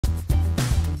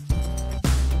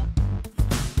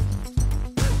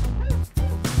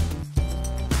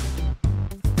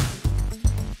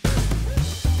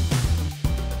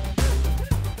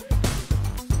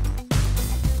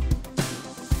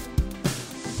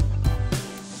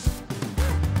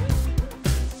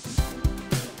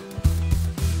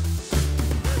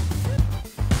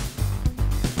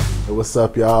What's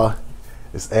up, y'all?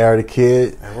 It's A.R the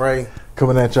Kid. And Ray.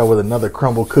 Coming at y'all with another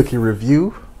Crumbl Cookie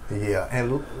review. Yeah,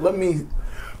 and let me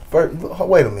first,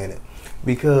 wait a minute,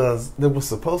 because there was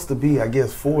supposed to be, I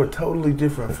guess, 4 totally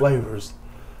different flavors,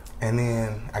 and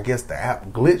then I guess the app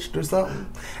glitched or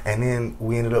something, and then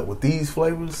we ended up with these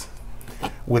flavors,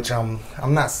 which I'm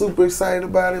not super excited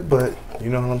about it, but you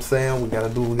know what I'm saying. We gotta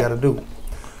do what we gotta do.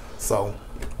 So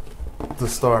to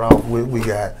start off with, we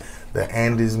got the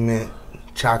Andes Mint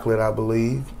chocolate, I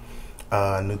believe,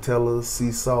 Nutella,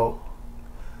 sea salt,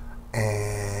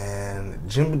 and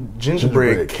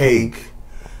gingerbread cake.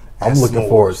 I'm looking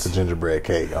forward to gingerbread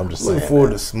cake. I'm just looking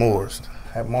forward to s'mores.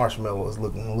 That marshmallow is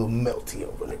looking a little melty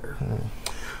over there.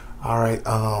 All right.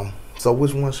 So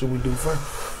which one should we do first?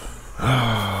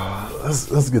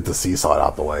 Let's get the sea salt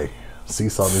out the way. Sea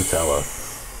salt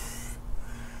Nutella.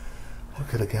 We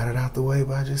could have got it out the way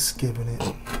by just skipping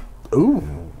it.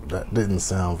 Ooh, that didn't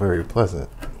sound very pleasant.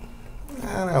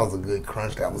 Nah, that was a good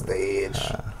crunch. That was the edge.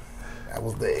 That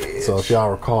was the edge. So if y'all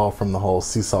recall from the whole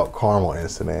sea salt caramel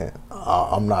incident,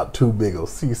 I'm not too big on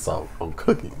sea salt on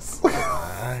cookies. All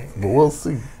right. But we'll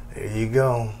see. There you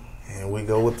go. And we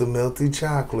go with the melty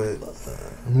chocolate.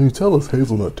 Nutella's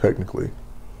hazelnut technically.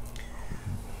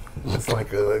 It's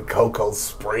like a cocoa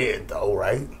spread though,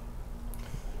 right?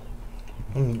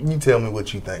 You tell me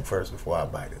what you think first before I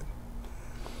bite it.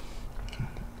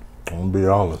 I'm gonna be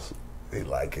honest. They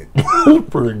like it.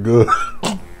 Pretty good.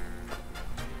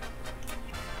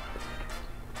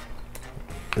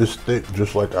 It's thick,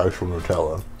 just like actual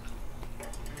Nutella.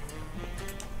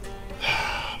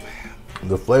 Oh, man.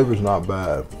 The flavor's not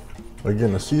bad.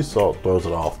 Again, the sea salt throws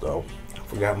it off, though. I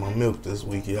forgot my milk this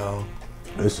week, y'all.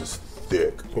 This is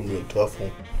thick. Put me a tough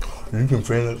one. You can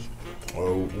finish,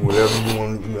 or whatever you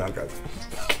want to do. I got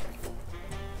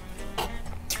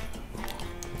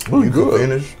Really you good. Can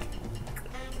finish.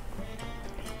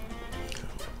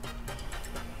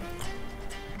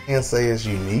 Can't say it's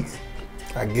unique,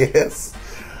 I guess.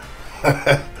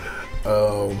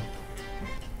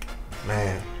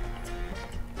 Man,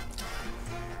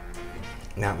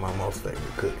 not my most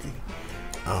favorite cookie.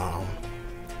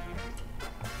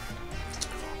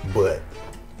 But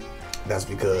that's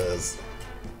because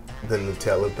the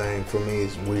Nutella thing for me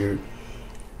is weird.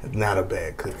 It's not a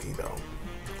bad cookie though.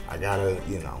 I gotta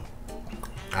be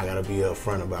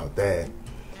upfront about that.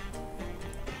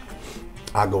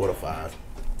 I'll go with a 5.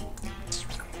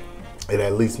 It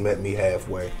at least met me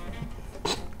halfway.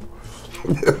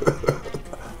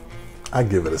 I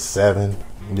give it a 7.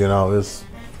 You know, it's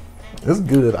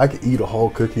good. I could eat a whole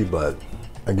cookie, but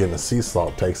again, the sea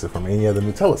salt takes it from me. And yeah, the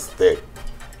Nutella's thick.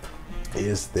 It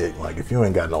is thick. Like, if you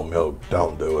ain't got no milk,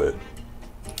 don't do it.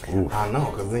 Oof. I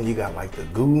know, because then you got like the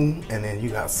goo, and then you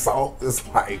got salt. It's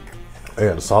like...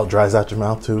 Yeah, the salt dries out your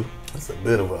mouth, too. It's a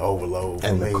bit of an overload for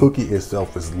and me. The cookie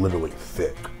itself is literally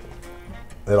thick.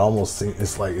 It almost seems,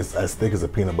 it's like it's as thick as a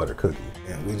peanut butter cookie.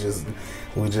 And we just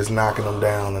knocking them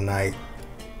down tonight.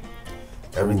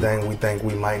 Everything we think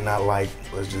we might not like,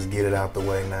 let's just get it out the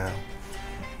way now.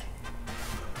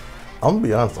 I'm gonna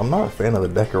be honest, I'm not a fan of the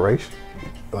decoration.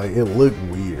 Like, it looked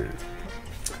weird.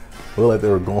 Looked like they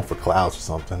were going for clouds or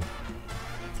something.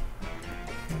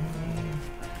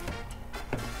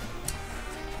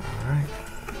 All right.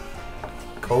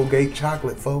 Colgate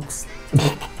chocolate, folks.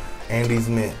 Andes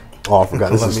Mint. Oh, I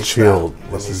forgot. This is chilled.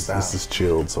 This is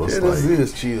chilled, so it's yeah, like... this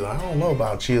is chilled. I don't know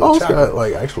about chilled Oh, it's chocolate. got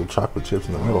like actual chocolate chips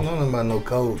in the I middle. don't know about no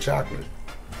cold chocolate.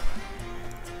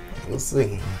 We'll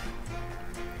see.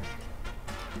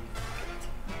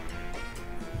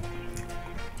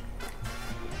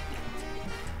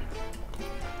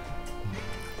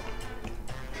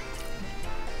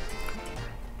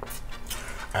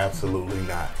 Absolutely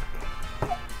not.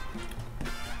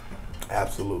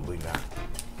 Absolutely not.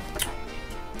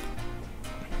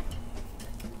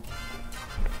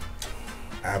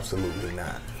 Absolutely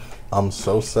not. I'm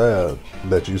so sad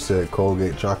that you said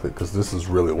Colgate chocolate, because this is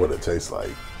really what it tastes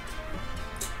like.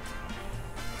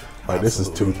 Like, this is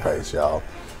toothpaste, y'all.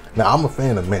 Now, I'm a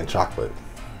fan of mint chocolate,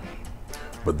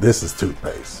 but this is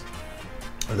toothpaste.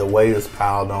 The way it's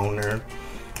piled on there,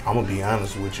 I'm gonna be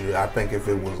honest with you. I think if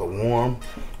it was a warm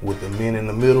with the mint in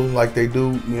the middle, like they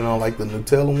do, you know, like the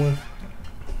Nutella one,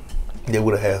 they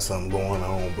would have had something going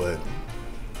on. But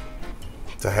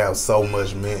to have so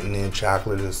much mint and then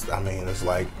chocolate is, I mean, it's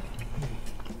like,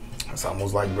 it's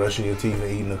almost like brushing your teeth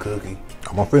and eating a cookie.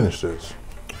 I'm gonna finish this,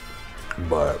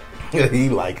 but he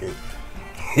like it.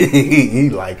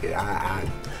 he like it.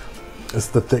 it's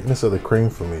the thickness of the cream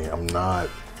for me. I'm good.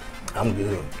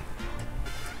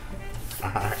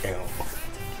 I am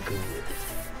good.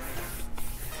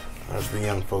 As the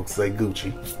young folks say,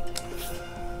 Gucci.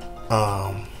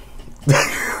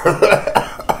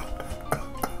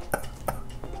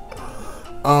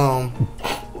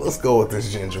 Let's go with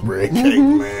this gingerbread cake,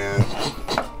 man.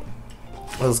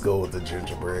 Let's go with the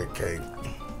gingerbread cake.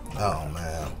 Oh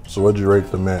man. So what'd you rate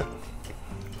the mint?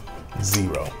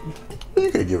 0.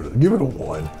 You could give it a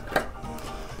 1.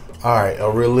 All right, a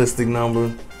realistic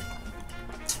number.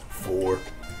 4.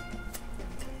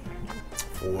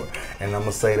 And I'm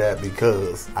gonna say that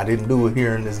because I didn't do it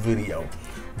here in this video,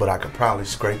 but I could probably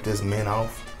scrape this mint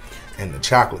off, and the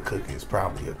chocolate cookie is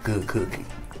probably a good cookie.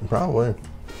 Probably.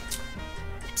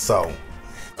 So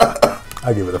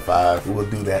I give it a 5. we'll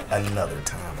do that another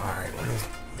time. All right,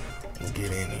 let's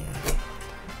get in here.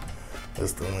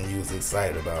 That's the one you was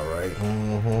excited about, right?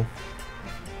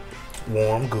 Mm-hmm.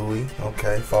 Warm, gooey.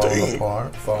 Okay, falling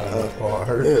apart.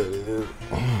 Yeah, it is.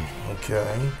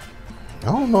 Okay, I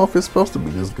don't know if it's supposed to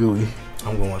be this gooey.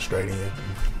 I'm going straight in.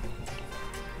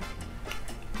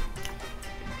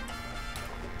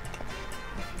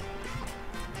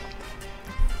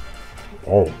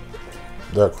 Oh,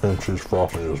 that cream cheese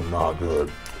frosting is not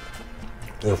good.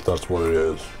 If that's what it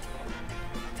is.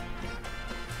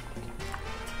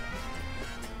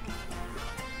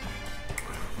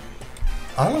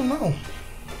 I don't know.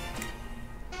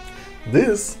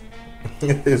 This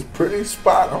is pretty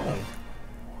spot on.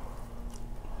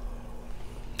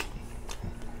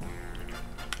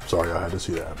 Sorry, I had to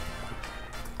see that.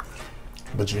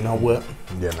 But you know what?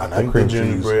 Yeah, I that think the cream cheese.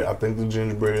 gingerbread. I think the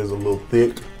gingerbread is a little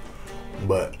thick,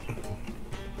 but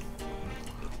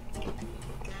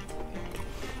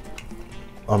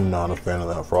I'm not a fan of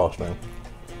that frosting.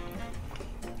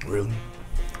 really.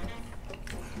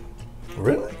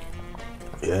 Really?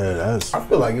 Yeah, that's I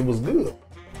feel like it was good.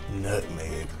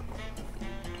 Nutmeg.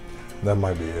 that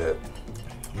might be it.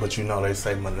 But you know they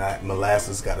say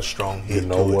molasses got a strong hit You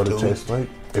know to what it it too. tastes like?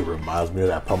 It reminds me of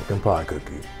that pumpkin pie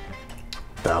cookie.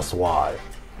 That's why.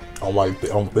 I'm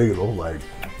thinking, I'm like,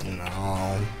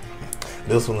 No.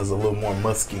 This one is a little more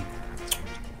musky.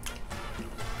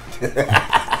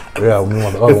 yeah, the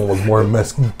other one was more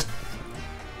mesquite.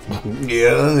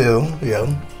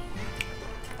 Yeah.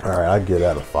 All right, I get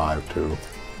that a 5 too.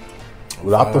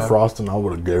 Without the 5? frosting, I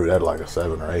would have gave that like a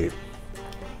 7 or 8.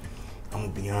 I'm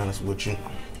gonna be honest with you.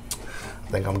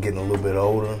 I think I'm getting a little bit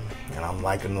older, and I'm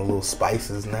liking the little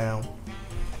spices now.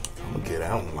 I'm gonna get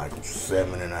out in like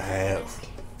 7.5.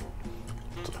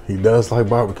 He does like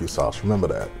barbecue sauce. Remember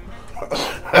that.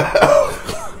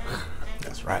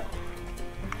 That's right.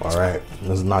 All right,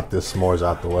 let's knock this s'mores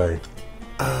out the way.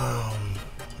 I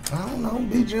don't know.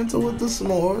 Be gentle with the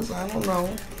s'mores. I don't know.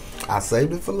 I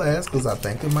saved it for last because I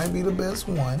think it might be the best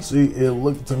one. See, it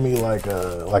looked to me like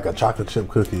a chocolate chip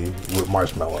cookie with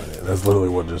marshmallow in it. That's literally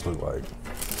what it just looked like,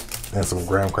 and some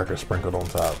graham crackers sprinkled on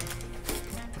top.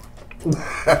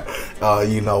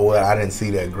 You know what? I didn't see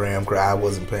that graham cracker. I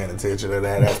wasn't paying attention to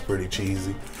that. That's pretty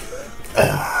cheesy.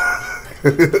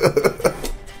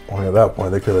 Well, at that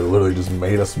point, they could have literally just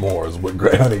made a s'mores with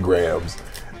honey grams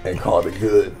and called it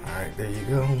good. All right, there you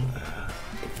go.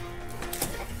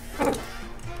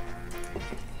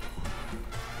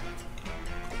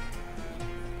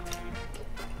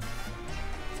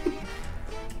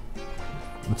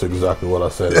 That's exactly what I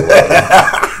said.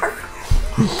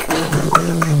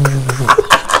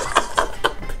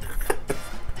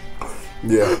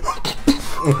 Yeah.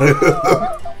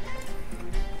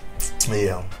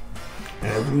 Yeah.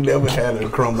 And if you never had a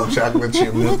Crumbl chocolate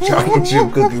chip milk chocolate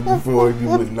chip cookie before, you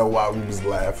wouldn't know why we was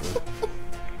laughing.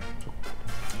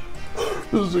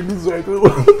 This is exactly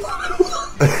what.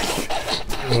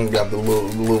 Got the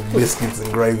little biscuits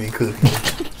and gravy cookie.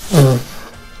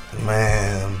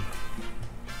 Man.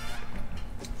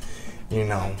 You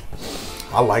know,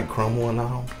 I like Crumbl and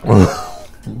all.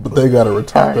 But they gotta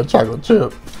retire the chocolate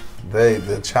chip.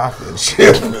 The chocolate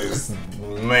chip is,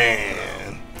 man.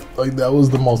 Like, that was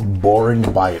the most boring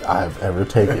bite I've ever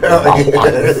taken in my life.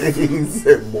 He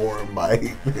said boring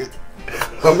bite.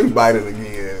 Let me bite it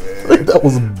again, man. Like, that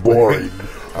was boring.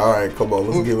 All right, come on,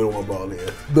 let's give it one ball there.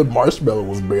 The marshmallow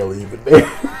was barely even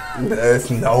there. There's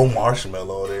no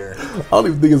marshmallow there. I don't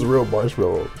even think it's real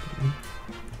marshmallow.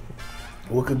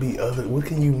 What could be other? What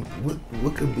could be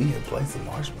in place of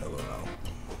marshmallow though?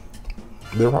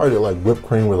 They're probably like whipped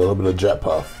cream with a little bit of jet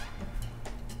puff.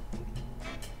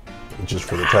 Just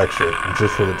for the texture.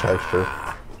 Just for the texture.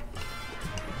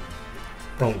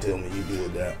 Don't tell me you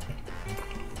did that.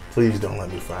 Please don't let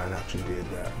me find out you did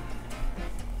that.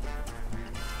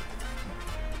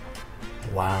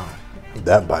 Wow.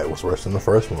 That bite was worse than the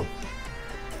first one.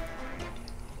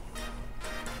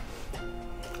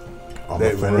 I'm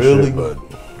gonna finish it, but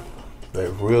they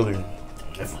really,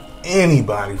 if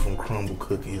anybody from Crumbl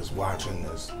Cookie is watching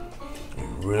this, you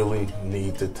really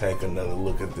need to take another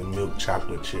look at the milk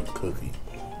chocolate chip cookie.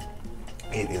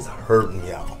 It is hurting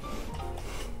y'all.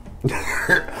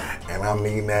 And I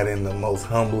mean that in the most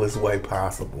humblest way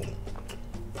possible.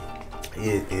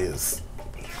 It is,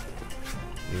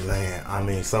 man, I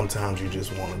mean, sometimes you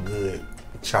just want a good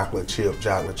chocolate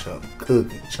chunk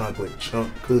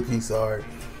cookie, sorry.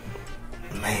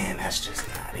 Man, that's just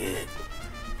not it.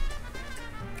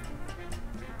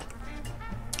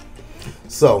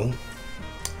 So,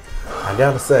 I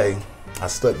gotta say, I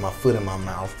stuck my foot in my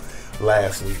mouth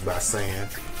last week by saying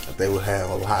that they would have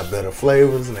a lot better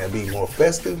flavors and they'd be more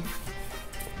festive.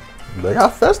 They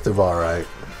got festive, all right.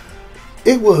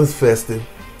 It was festive.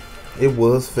 It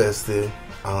was festive.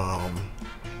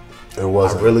 It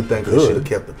wasn't. I really think good. they should have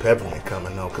kept the peppermint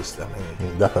coming though, because I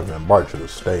mean, that peppermint bark should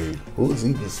have stayed. who was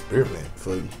eating spearmint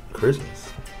for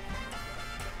Christmas?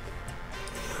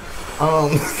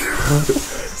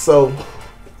 So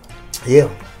yeah.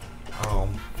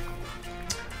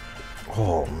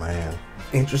 Oh man.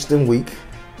 Interesting week.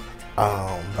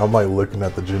 I'm like looking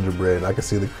at the gingerbread and I can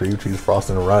see the cream cheese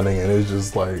frosting running and it's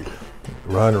just like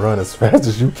run as fast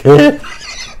as you can.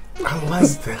 I like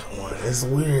that one. It's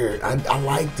weird. I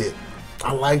liked it.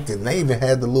 I liked it. And they even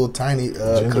had the little tiny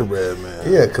Gingerbread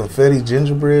man. Yeah, confetti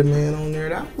gingerbread man on there.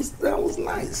 That was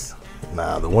nice.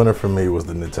 Nah, the winner for me was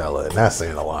the Nutella, and that's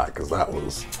saying a lot because that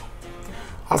was.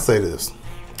 I'll say this.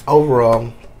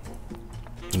 Overall,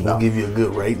 we'll give you a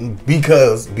good rating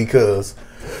because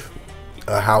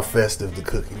how festive the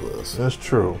cookie was. That's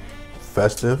true.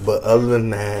 Festive, But other than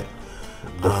that,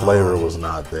 the flavor was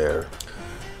not there.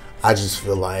 I just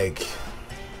feel like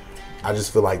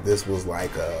this was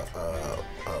like a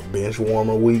bench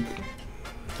warmer week,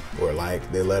 where like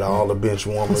they let all the bench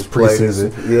warmers play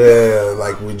this. Yeah,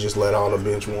 like we just let all the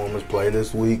bench warmers play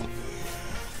this week,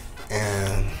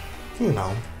 and you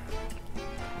know,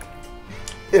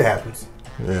 it happens.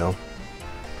 Yeah.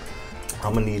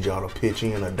 I'm gonna need y'all to pitch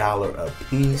in $1 a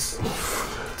piece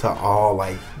to all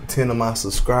like 10 of my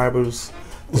subscribers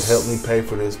to help me pay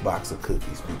for this box of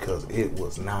cookies because it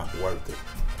was not worth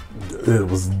it. It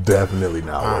was definitely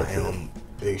not I worth it. am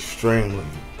extremely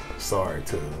sorry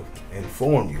to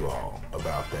inform you all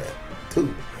about that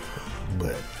too.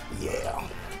 But yeah,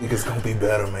 it's gonna be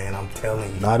better, man. I'm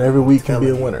telling you. Not every week can be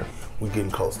a winner. We're getting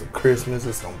close to Christmas.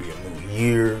 It's gonna be a new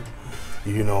year.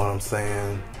 You know what I'm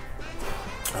saying?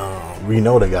 We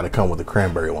know they got to come with the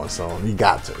cranberry one, so you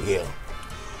got to.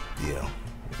 Yeah.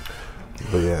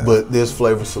 But yeah. But this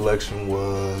flavor selection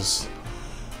was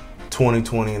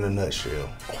 2020 in a nutshell.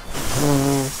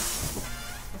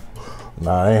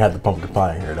 Nah, I ain't had the pumpkin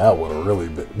pie in here. That would have really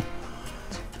been.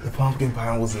 The pumpkin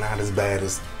pie was not as bad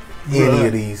as any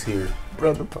of these here.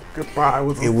 Brother, pumpkin pie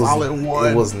was a solid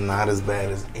one. It was not as bad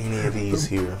as any of these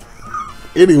here.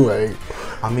 Anyway.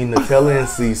 I mean, Nutella and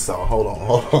sea salt. Hold on.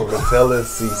 Nutella and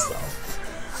sea salt.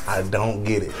 I don't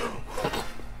get it.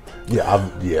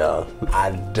 Yeah.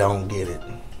 I don't get it.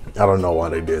 I don't know why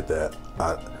they did that.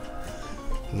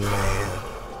 Man.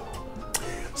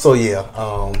 So yeah,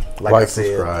 like I said,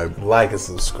 subscribe. Like and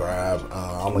subscribe.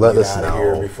 I'm gonna get out of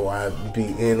here before I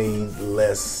be any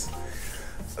less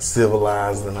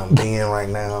civilized than I'm being right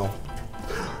now.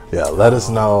 Yeah, let us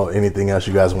know anything else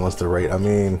you guys want us to rate. I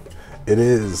mean, it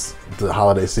is the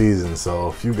holiday season, so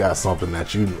if you got something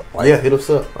that you like, yeah, hit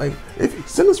us up. Like,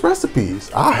 send us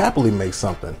recipes. I'll happily make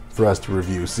something for us to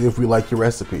review. See if we like your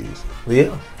recipes.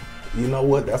 Yeah, you know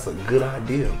what? That's a good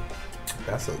idea.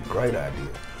 That's a great idea.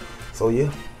 So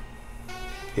yeah,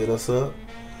 hit us up.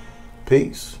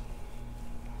 Peace.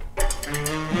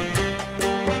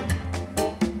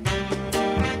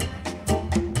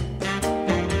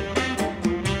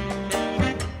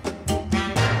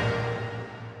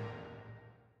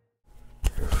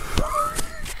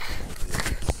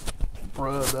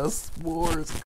 Bruh, that's s'mores.